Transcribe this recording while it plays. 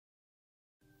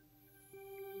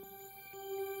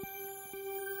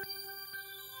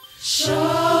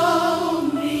Show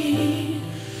me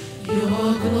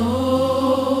your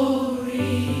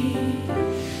glory.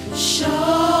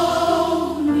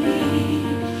 Show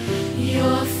me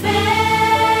your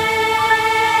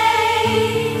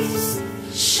face.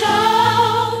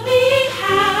 Show me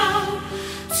how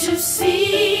to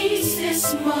seize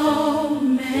this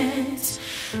moment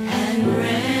and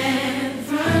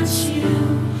reverence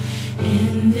you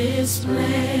in this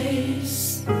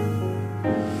place.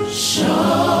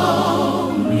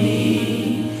 Show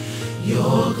me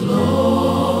your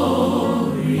glory.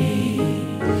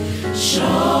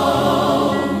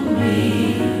 Show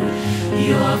me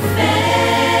your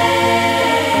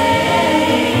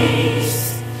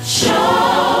face.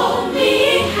 Show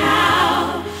me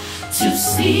how to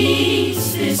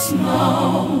seize this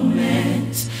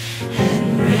moment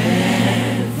and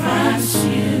reverence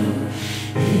you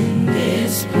in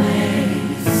this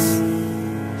place.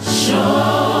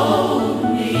 Show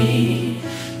me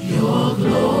your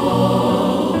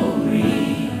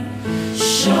glory.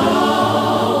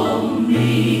 Show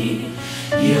me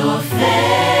your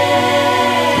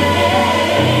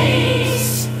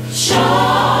face.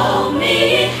 Show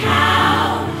me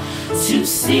how to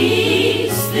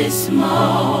seize this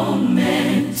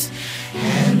moment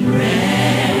and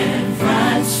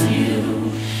reverence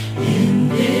you in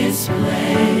this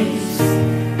place.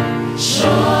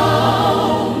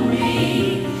 Show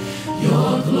me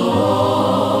your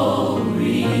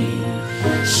glory.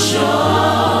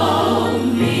 Show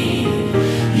me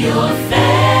your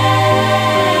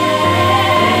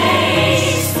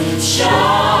face.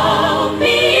 Show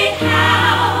me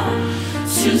how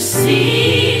to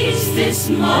seize this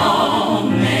moment